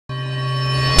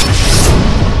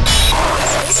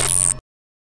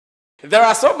There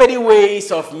are so many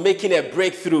ways of making a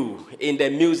breakthrough in the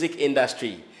music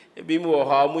industry.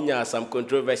 Some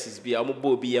controversies be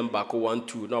back 1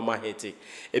 2 normal hate.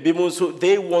 So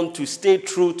they want to stay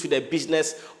true to the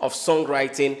business of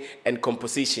songwriting and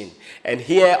composition. And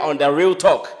here on the Real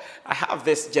Talk, I have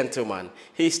this gentleman.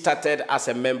 He started as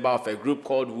a member of a group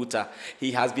called Wutah.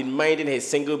 He has been minding his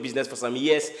single business for some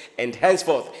years, and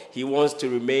henceforth he wants to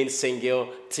remain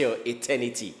single till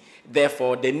eternity.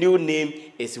 Therefore, the new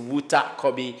name is Wutah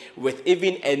Kobby, with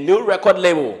even a new record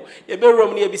label.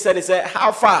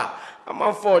 How far? I'm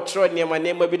on for trying my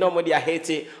name, maybe nobody I hate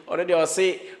it. Already I'll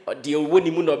say, the one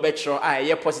you know better,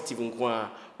 I positive.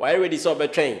 Why already saw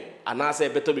betraying? And I say,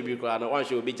 better be because I don't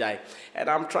want you to be jai. And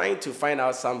I'm trying to find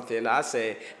out something. I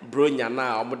say, Bronya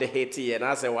now, I'm the Haiti, and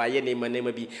I say, why your name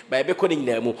may be by becoming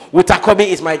them. Wutah Kobby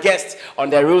is my guest on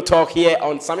the Real Talk here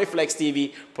on Sammy Flex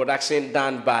TV, production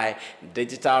done by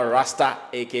Digital Rasta,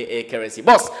 aka Currency.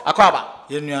 Boss, Akwaba.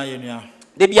 Yenya.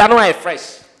 The piano is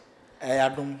fresh. I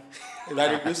don't. By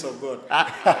the grace of God.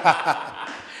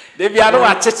 The piano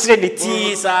are touching the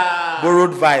teas.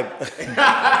 Borrowed vibe.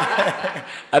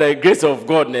 At the grace of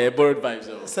God, borrowed vibes.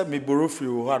 Except me borrow free,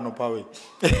 who had no power.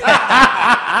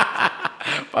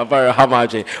 Papa, how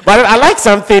much? But I like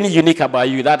something unique about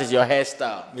you. That is your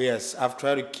hairstyle. Yes, I've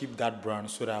tried to keep that brand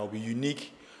so that I'll be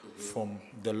unique from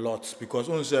the lots. Because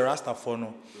once the Rasta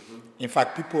phono, in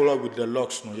fact, people are with the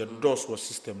locks, no, your doors was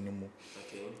system no more.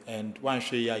 And one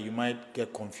show you might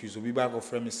get confused. We back of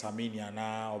friend is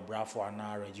Saminiana or Brafo and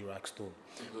Reggie Rackstone.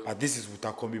 But this is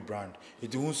Wutah Kobby brand.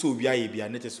 It won't so be a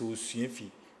net so Wutah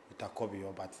Kobby,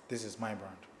 but this is my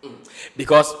brand.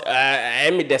 Because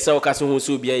I'm the Saukas who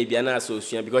so be a Biana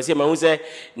association. Because my who say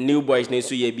new boys need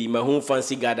to be my home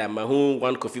fancy garden, my home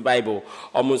one coffee Bible,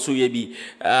 almost so ye be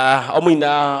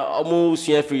almost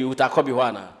free Wutah Kobby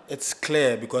wana. It's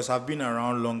clear because I've been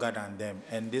around longer than them,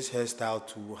 and this hairstyle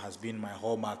too has been my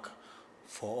hallmark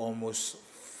for almost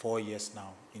 4 years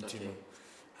now. Okay.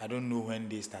 I don't know when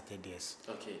they started this.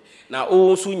 Okay. Now,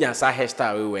 also nyasa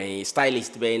hairstyle when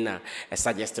stylist being a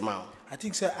suggest man. I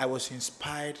think sir, I was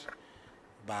inspired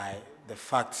by the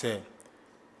fact that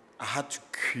I had to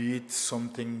create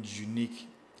something unique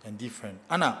and different.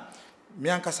 Anna, me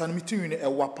and Kasan meeting a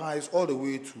wapa is all the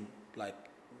way to like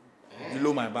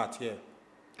below my back here.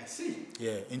 I see.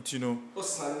 Yeah, into no.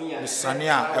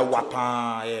 Sania, a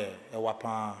wapa, yeah, a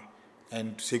wapa,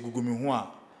 and say gugumi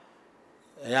hua.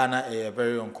 A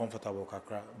very uncomfortable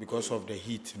kakra because of the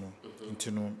heat, you know. Into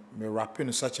no, me rapping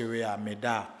in such a way I made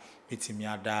that, meeting me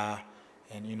da,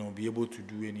 and you know, be able to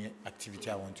do any activity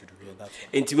I want to do here. That's why.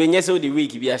 Into when you saw the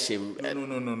week, be ashamed.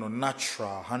 No,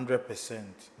 natural, 100%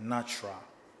 natural.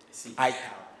 See.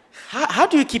 How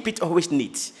do you keep it always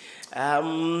neat?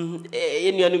 But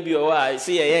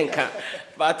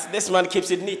this man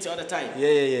keeps it neat all the time.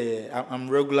 Yeah. I'm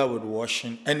regular with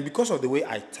washing, and because of the way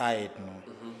I tie it,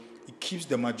 it keeps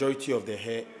the majority of the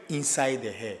hair inside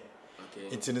the hair.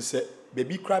 Okay. It's in the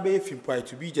baby crab if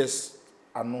to be just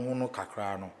no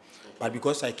kakra no, but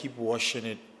because I keep washing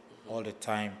it all the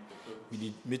time,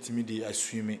 I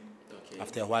swim it. Okay.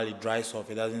 After a while, it dries off.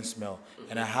 It doesn't smell,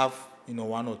 and I have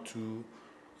 1 or 2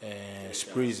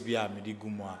 sprays via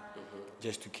medigumwa.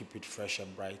 Just to keep it fresh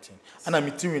and bright. And I'm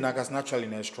eating with naturally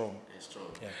and strong.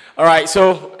 Yeah. All right,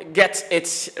 so get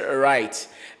it right.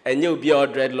 And you'll be all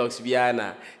dreadlocks,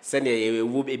 Biana. Send a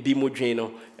bimo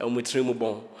dreno, and we trim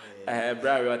bon. Or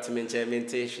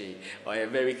a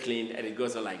very clean, and it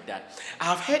goes on like that.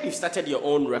 I've heard you started your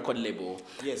own record label.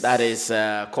 Yes. That is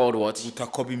called what?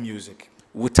 Wutah Kobby Music.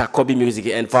 Wutah Kobby Music.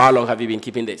 And for how long have you been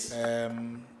keeping this?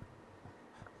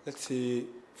 Let's say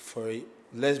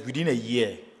within a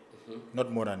year.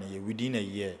 Not more than a year, within a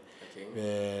year.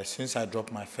 Okay. Since I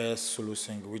dropped my first solo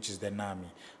single, which is the Nami.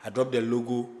 I dropped the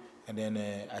logo, and then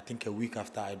I think a week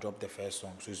after I dropped the first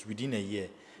song. So it's within a year.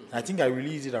 I think I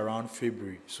released it around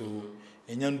February. So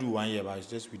I didn't do 1 year, but it's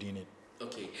just within it.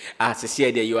 Okay. As I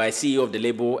said, you are CEO of the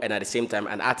label and at the same time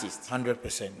an artist.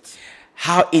 100%.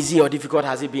 How easy or difficult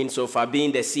has it been so far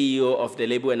being the CEO of the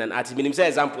label and an artist? I mean, say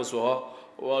examples for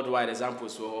worldwide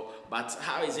examples for, but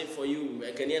how is it for you,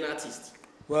 a Kenyan artist?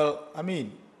 Well, I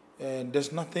mean,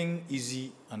 there's nothing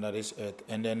easy under this earth.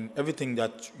 And then everything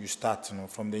that you start,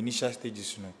 from the initial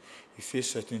stages, you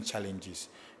face certain challenges.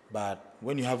 But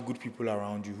when you have good people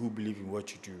around you who believe in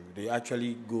what you do, they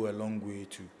actually go a long way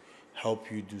to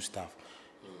help you do stuff.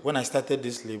 When I started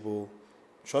this label,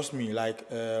 trust me, like,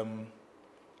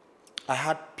 I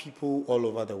had people all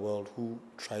over the world who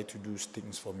tried to do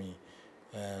things for me.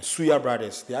 Suya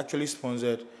Brothers, they actually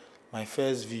sponsored my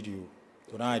first video.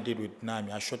 The one I did with Nami,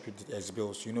 I shot with the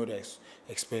S-Bills. You know the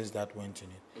expense that went in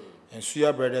it. And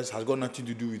Suya Brothers has got nothing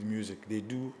to do with music. They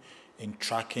do in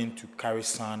tracking to carry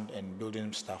sand and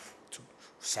building stuff to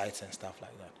sites and stuff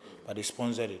like that. But they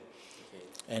sponsored it.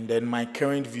 And then my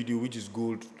current video, which is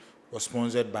gold, was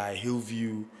sponsored by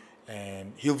Hillview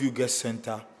and Hillview Guest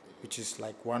Center, which is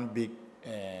like one big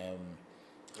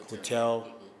hotel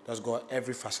that's got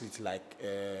every facility, like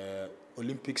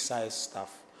Olympic size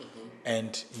stuff,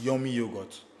 and Yummy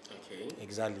Yogurt. Okay.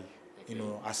 Exactly. Okay. You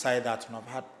know, aside that, I've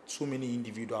had so many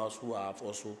individuals who have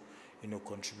also, you know,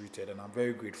 contributed, and I'm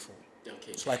very grateful.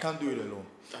 Okay. So I can't do it alone.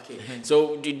 Okay.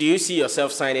 So do you see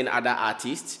yourself signing other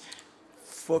artists?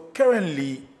 For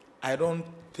currently, I don't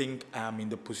think I'm in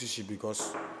the position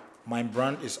because my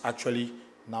brand is actually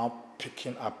now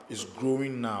picking up. It's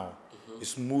growing now.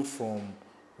 It's moved from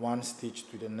one stage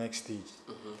to the next stage.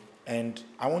 And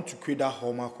I want to create that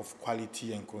hallmark of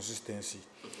quality and consistency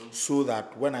so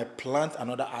that when I plant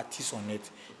another artist on it,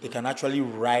 they can actually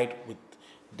ride with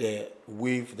the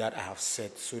wave that I have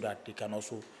set so that they can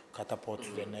also catapult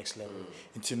to the next level.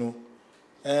 And, you know,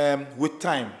 with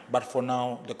time, but for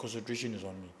now, the concentration is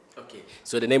on me. Okay,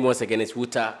 so the name once again is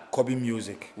Wutah Kobby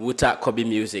Music. Wutah Kobby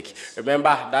Music.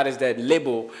 Remember, that is the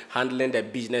label handling the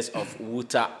business of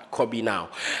Wutah Kobby now.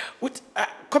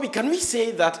 Kobby, can we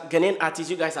say that Ghanaian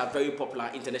artists, you guys are very popular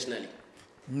internationally?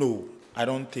 No, I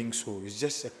don't think so. It's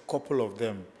just a couple of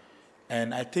them.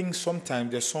 And I think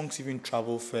sometimes the songs even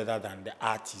travel further than the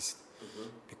artist.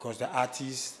 Because the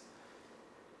artist,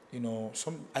 you know,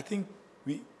 I think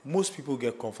most people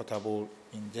get comfortable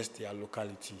in just their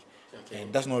locality. Okay.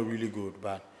 And that's not really good,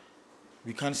 but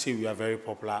we can't say we are very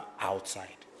popular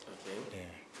outside. Okay.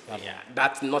 Yeah,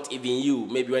 that's not even you.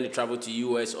 Maybe when you travel to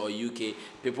US or UK,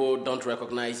 people don't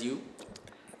recognize you?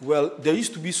 Well, there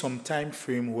used to be some time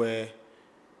frame where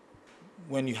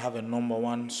when you have a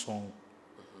 #1 song,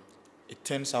 it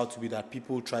turns out to be that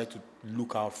people try to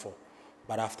look out for.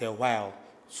 But after a while,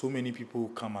 so many people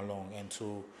come along, and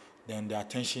so then the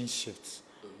attention shifts.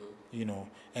 You know,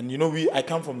 and you know, I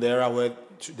come from the era where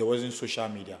there wasn't social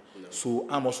media, so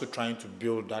I'm also trying to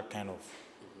build that kind of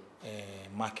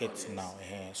market now.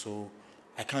 So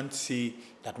I can't say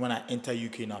that when I enter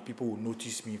UK now, people will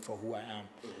notice me for who I am,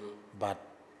 but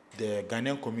the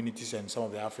Ghanaian communities and some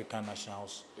of the African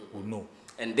nationals will know.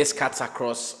 And this cuts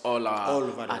across all our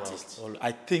over the artists. World.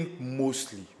 I think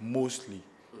mostly,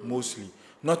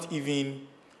 not even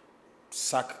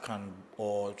Sack can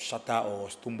or Shatter or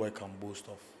Stoneboy can boast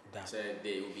of that. So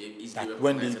they will be that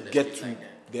when they get to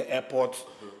the airport,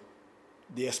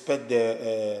 they expect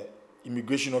the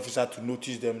immigration officer to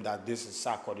notice them that this is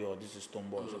Sarkodie or this is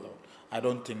Stoneboy. I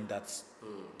don't think that's.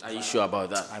 Are you sure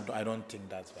about that? I don't think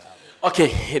that's viable.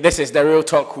 Okay, this is the Real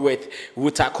Talk with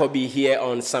Wutah Kobby here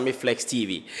on Sammy Flex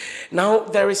TV. Now,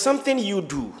 there is something you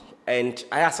do, and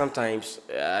I ask sometimes,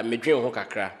 me dream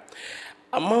kakra.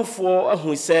 A man for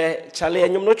who say, Charlie,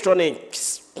 and you're not trying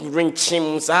to ring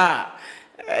chims.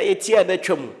 It's here the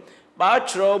chum. But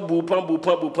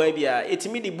bupan bia. It's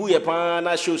me the buya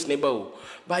pana shows neighbor.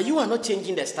 But you are not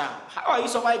changing the style. How are you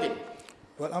surviving?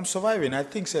 Well, I'm surviving. I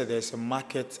think there's a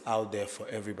market out there for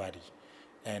everybody.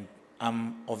 And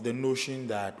I'm of the notion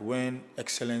that when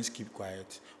excellence keep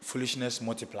quiet, foolishness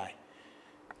multiply.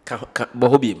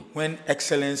 When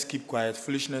excellence keep quiet,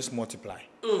 foolishness multiply.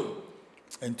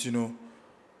 And you know,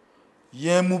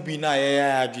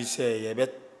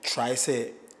 try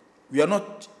say we are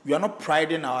not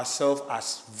priding ourselves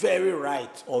as very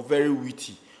right or very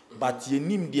witty, but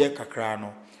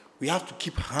we have to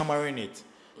keep hammering it.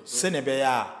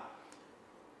 Senebeya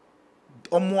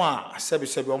omwa sebi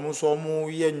almost omu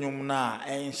ye nyum na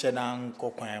enshedan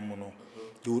kokwan mu no.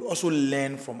 They would also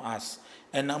learn from us,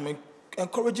 and I'm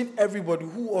encouraging everybody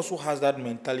who also has that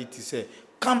mentality, say,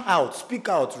 come out, speak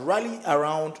out, rally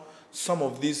around some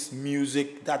of this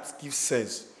music that gives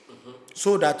sense,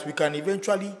 so that we can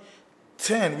eventually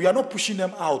turn. We are not pushing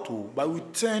them out, but we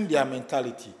turn their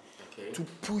mentality to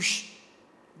push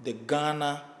the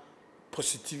Ghana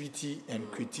positivity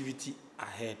and creativity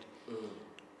ahead.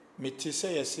 Me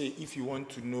say, if you want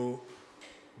to know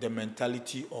the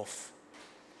mentality of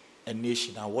a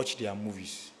nation, I watch their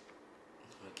movies.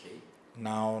 Okay.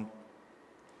 Now,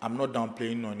 I'm not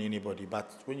downplaying on anybody,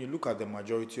 but when you look at the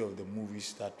majority of the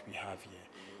movies that we have here,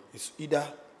 it's either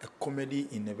a comedy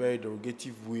in a very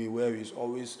derogative way where it's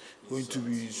always going to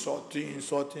be sorting.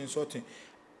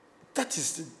 That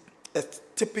is a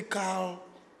typical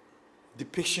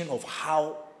depiction of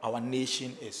how our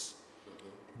nation is.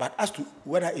 But as to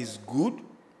whether it's good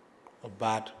or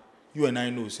bad, you and I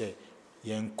know, say,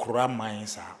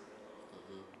 minds are.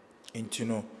 And you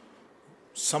know,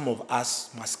 some of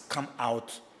us must come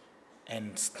out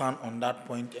and stand on that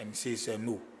point and say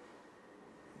no.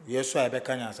 Yes, so I be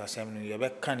can as assembly. You be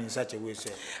can in such a way,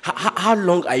 say. How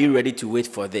long are you ready to wait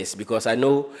for this? Because I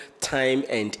know time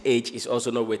and age is also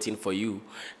not waiting for you.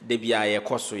 Debia ye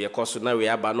koso na we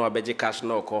aba no abeje cash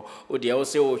na oko. O de o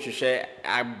say o hwehwe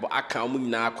aka mu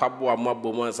nyina kwabo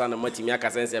amabo mo ansa na matimi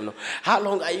aka sensem no. How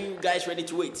long are you guys ready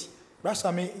to wait?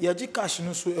 Brasa me ye cash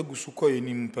no so egusu ko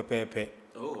enim pepepe.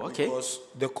 Oh, okay. Because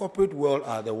the corporate world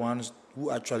are the ones who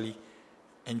actually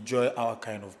enjoy our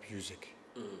kind of music.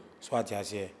 So what you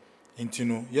say?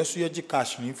 Intino, yes, you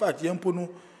cash. In fact, yempono,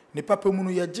 ne papa munu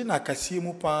ya jina kasi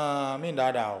mu pa mean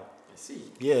that out. I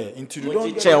see. Yeah, into the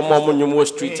don't get omo nyumo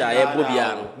street aye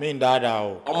bobia. Mean that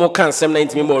out. Omo kan sem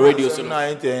 90 more radio so.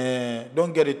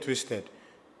 Don't get it twisted.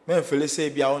 Men feel say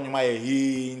bia onyuma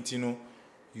ye intino,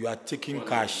 you are taking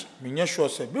cash. Me sure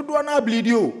say, you do na bleed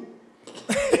you.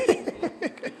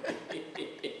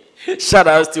 Shout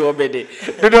out to Obede.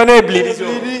 You do na bleed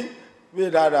you. Me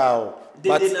that out.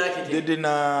 But they did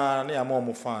not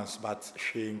more fans, but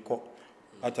she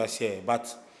what I say.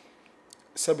 But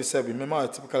Sebi, remember a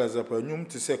typical example. You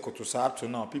to say Kotusa up to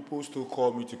now, people still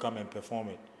call me to come and perform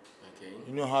it. Okay.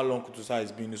 You know how long Kotusa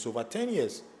has been? It's over 10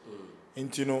 years.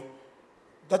 And you know,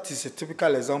 that is a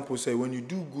typical example. Say when you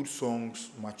do good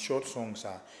songs, matured songs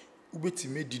are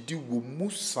ubetime didi wo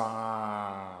musa.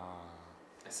 I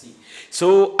see.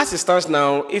 So as it stands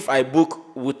now, if I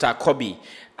book Wutah Kobby,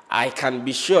 I can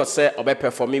be sure, say, I'll be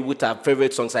performing with our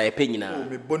favorite songs I pay now.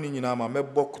 Me boni ni na ma me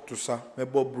bo Kutusa, me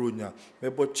bo Bronya, me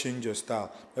bo Change Your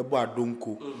Style, me bo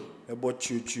Adonko, me bo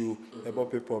Chuchu, me bo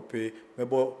Pepope, me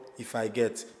bo If I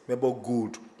Get, me bo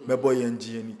Good, me bo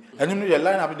Yenjieni. And you know your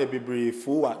line up in the Bibri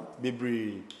full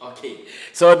Bibri. Okay,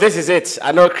 so this is it.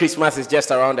 I know Christmas is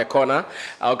just around the corner.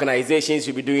 Our organizations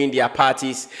will be doing their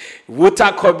parties.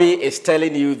 Wutah Kobby is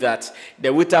telling you that the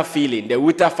Wutah feeling, the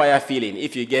Wutah fire feeling,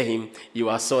 if you get him, you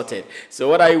are sorted. So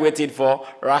what are you waiting for?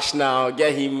 Rush now,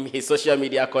 get him his social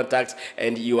media contacts,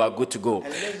 and you are good to go.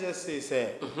 And let's just say,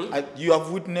 sir, you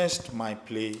have witnessed my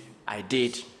play. I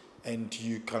did. And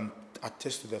you can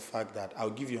attest to the fact that I'll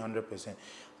give you 100%.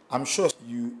 I'm sure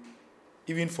you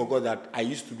even forgot that I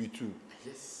used to be too.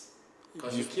 Yes.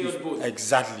 Because you killed both.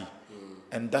 Exactly.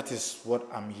 And that is what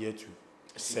I'm here to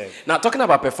say. Now, talking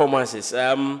about performances,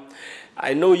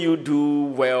 I know you do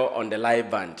well on the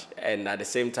live band, and at the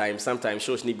same time, sometimes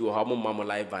shows need to be a mama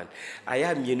live band. I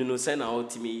am, you know, send out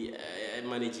to me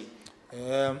managing.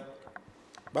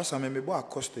 But I'm a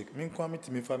acoustic. Me come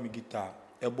to me for my guitar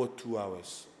about 2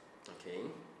 hours. Okay.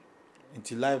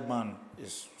 Until live band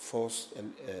is forced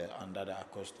under the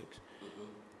acoustics.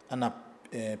 And a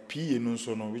P no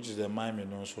so no, which is the mime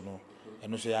no so no.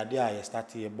 And also I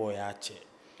started a boy archer.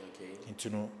 Okay. And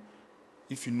you know,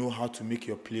 if you know how to make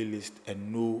your playlist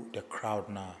and know the crowd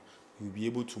now, you'll be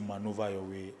able to maneuver your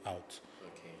way out.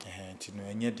 Okay. And you know,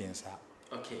 and yet dance.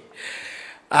 Okay.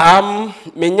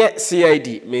 Menye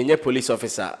CID, menye police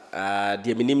officer.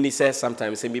 The minimum says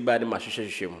sometimes everybody must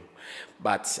show.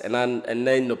 But and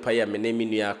then no pay my name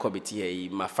in your Kobby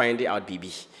ma find it out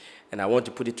BB, and I want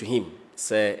to put it to him.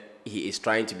 Say he is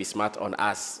trying to be smart on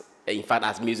us. In fact,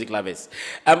 as music lovers.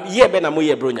 Yeah, Ben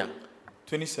Amuye Bronya.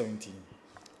 2017.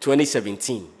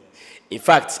 2017. In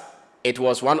fact, it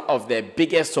was one of the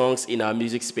biggest songs in our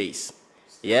music space.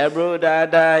 Yeah, bro,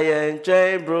 dada,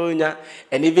 yeah, Bronya.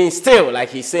 And even still, like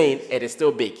he's saying, it is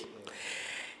still big.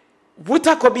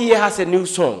 Wutah Kobby has a new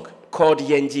song called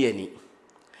Yenjieni.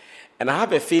 And I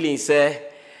have a feeling, say,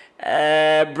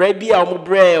 maybe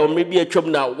or maybe a job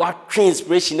now, what true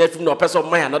inspiration from no person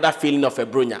of mine, another feeling of a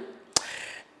Bronya.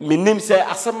 My name say,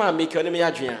 Asama make your name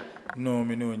Adrian. No,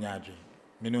 me no nyadrin.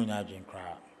 Me no nyadrin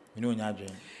crowd. Me no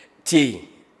nyadrin. T.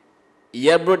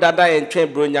 Yeah, bro, Dada and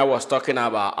Train Bronya was talking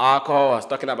about alcohol, was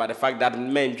talking about the fact that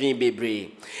men drink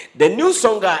baby. The new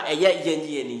song,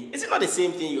 is it not the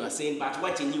same thing you are saying, but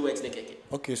what in new words?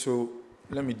 Okay, so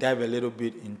let me dive a little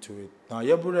bit into it. Now,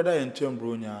 yeah, bro, Dada and Train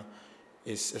Bronya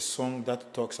is a song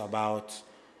that talks about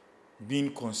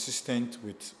being consistent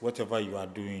with whatever you are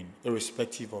doing,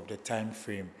 irrespective of the time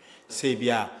frame. Say,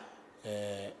 yeah,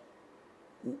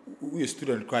 we a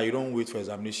student cry, you don't wait for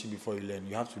examination before you learn.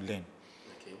 You have to learn.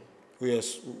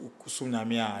 Yes, you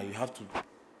have to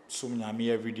sumnyami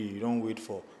every day. You don't wait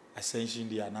for Ascension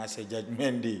Day and I say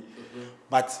Judgment Day.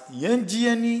 But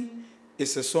Yenjieni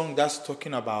is a song that's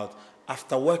talking about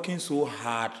after working so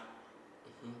hard.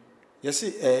 You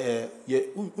see,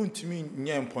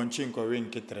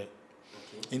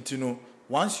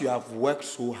 once you have worked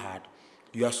so hard,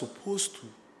 you are supposed to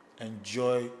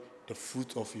enjoy the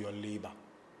fruit of your labor.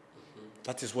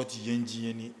 That is what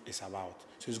Yenjieni is about.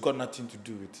 So it's got nothing to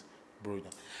do with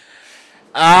Bronya.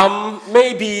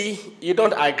 Maybe you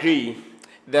don't agree.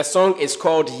 The song is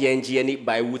called Yenjieni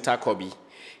by Wutah Kobby.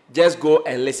 just go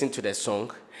and listen to the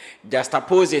song. Just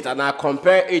oppose it, and I'll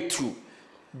compare it to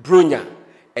Bronya,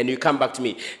 and you come back to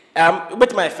me.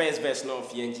 With my first verse now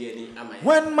of Yenji,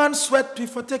 when man sweat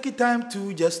before take it time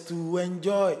to just to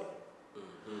enjoy.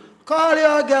 Call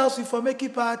your girls before make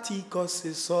it party, cause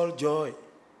it's all joy.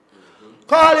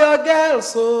 Call your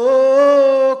girls,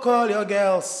 oh, call your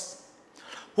girls.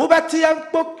 Ubati and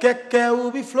Pokeke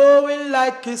will be flowing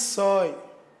like a soy.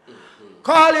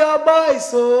 Call your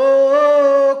boys,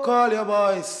 oh, call your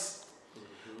boys.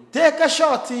 Take a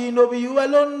shorty, no be you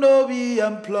alone, no be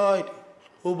employed.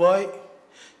 Oh boy,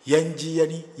 Yenji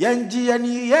yani, Yenji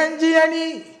yani, Yenji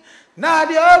yani.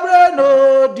 Nadia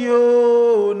Breno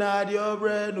dio, Nadia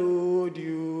Breno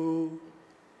dio.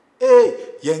 Hey,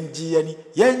 Yenji yani,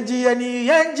 Yenji yani,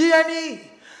 Yenji yani.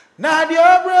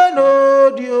 Nadia Breno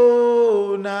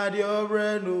dio, Nadia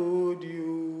Breno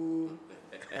dio.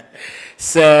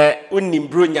 Se unim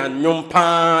Bronya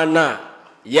nyompana.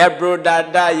 Ye bro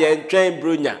dada yen train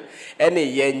Bronya.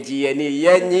 Any Yenji any,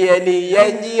 Yenji any,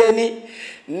 Yenji any.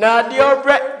 Nadia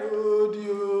Breno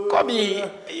dio. Kobby,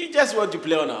 you just want to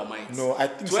play on our minds. No, I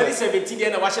think 2017 so.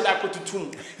 And I should have put to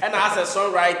tune. And as a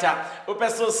songwriter,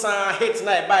 Opeso sang hate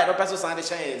night by Opeso sang the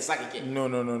shine Sakike.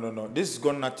 No. This has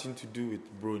got nothing to do with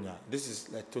Bronya. This is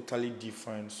a totally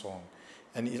different song.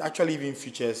 And it actually even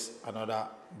features another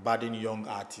budding young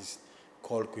artist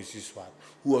called Kwesi Swat,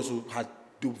 who also had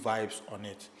dope vibes on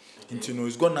it. Okay. And you know,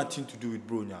 it's got nothing to do with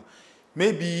Bronya.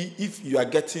 Maybe if you are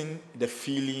getting the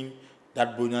feeling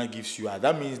that Bronya gives you,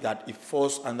 that means that it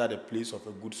falls under the place of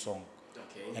a good song.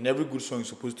 Okay. And every good song is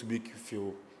supposed to make you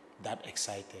feel that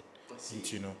excited.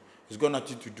 And, you know, it's got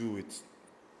nothing to do with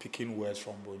picking words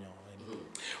from Bronya.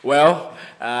 Well,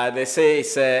 they say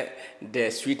it's, the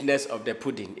sweetness of the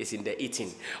pudding is in the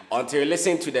eating. Until you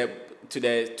listen to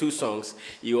the two songs,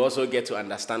 you also get to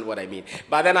understand what I mean.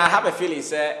 But then I have a feeling,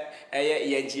 sir,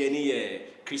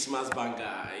 Christmas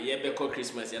banger,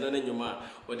 Christmas,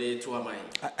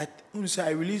 I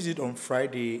released it on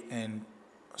Friday, and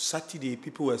Saturday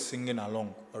people were singing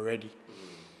along already.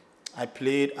 I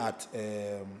played at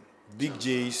Big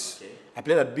J's. Okay. I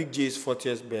played at Big J's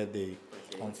 40th birthday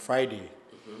on Friday.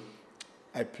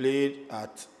 I played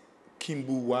at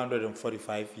Kimbu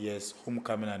 145 years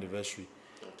homecoming anniversary,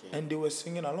 and they were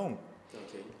singing along.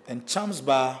 And Champs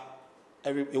Bar,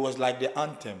 it was like the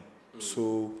anthem.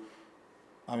 So,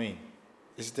 I mean,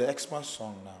 it's the Xmas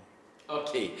song now.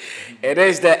 Okay, it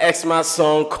is the Xmas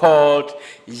song called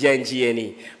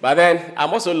Yenji. But then I'm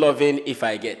also loving If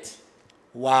I Get.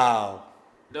 Wow.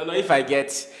 Don't know if I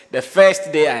get. The first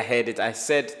day I heard it, I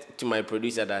said to my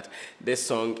producer that this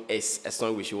song is a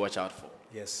song we should watch out for.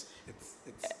 Yes,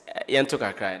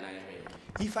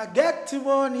 If I get the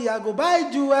money, I go buy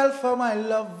jewel for my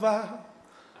lover.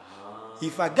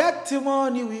 If I get the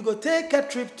money, we go take a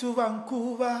trip to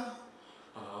Vancouver.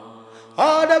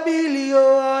 All the bill,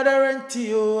 all the rent,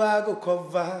 I go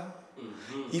cover.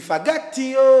 If I get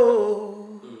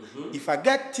you, if I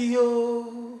get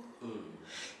you,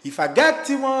 if I get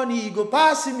the money, go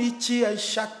pass me chi and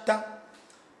shatter.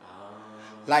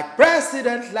 Like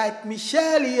president, like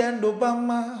Michelle and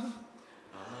Obama.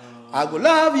 I go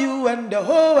love you and the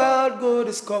whole world go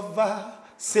discover.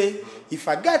 Say, if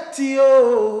I get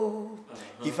you,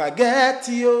 if I get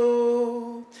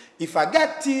you, if I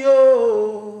get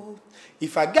you,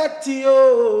 if I get you,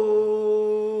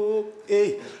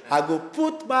 hey, I go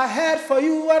put my head for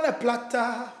you on a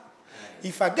platter.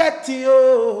 If I get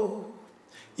you,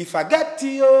 if I get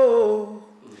you,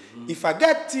 if I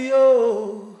get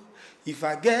you, if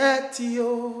I get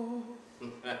you.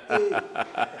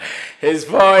 His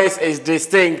voice is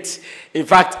distinct. In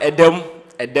fact, at them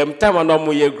time I know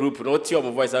my group, not your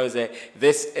voice. I would say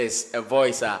this is a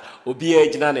voice. Obi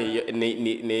ejna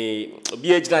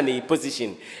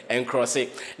position and crossing.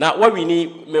 Now, what we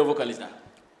need male vocalist?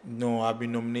 No, I've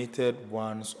been nominated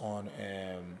once on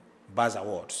Buzz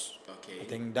Awards. Okay. I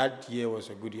think that year was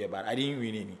a good year, but I didn't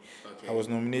win any. Okay. I was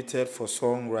nominated for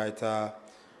songwriter,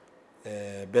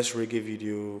 best reggae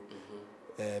video,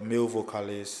 male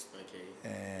vocalist,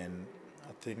 and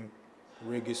I think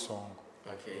reggae song.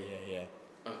 Okay. Yeah.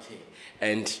 Okay.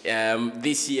 And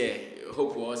this year,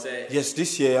 hope was yes,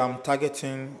 this year I'm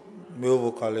targeting male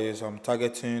vocalist. I'm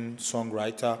targeting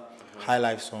songwriter, high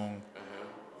life song,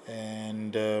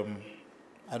 and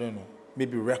I don't know,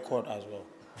 maybe record as well.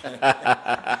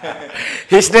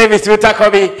 His name is Wutah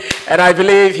Kobby, and I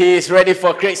believe he is ready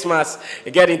for Christmas.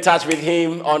 Get in touch with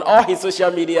him on all his social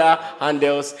media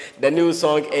handles. The new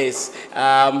song is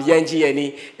Yenji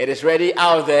Yeni. It is ready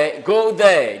out there. Go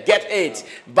there, get it,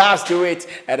 bounce to it,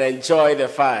 and enjoy the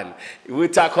fun.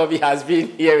 Wutah Kobby has been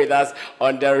here with us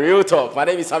on The Real Talk. My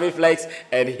name is Sammy Flex,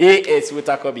 and he is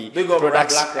Wutah Kobby. Big up Black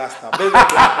Rasta. Big up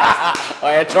Black Rasta.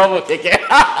 Oh, you're trouble kicking.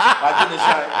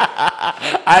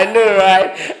 I know,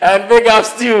 right? And big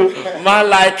ups to man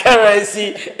like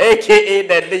Currency, aka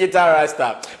the Digital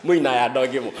Rasta. Muina ya dog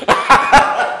him.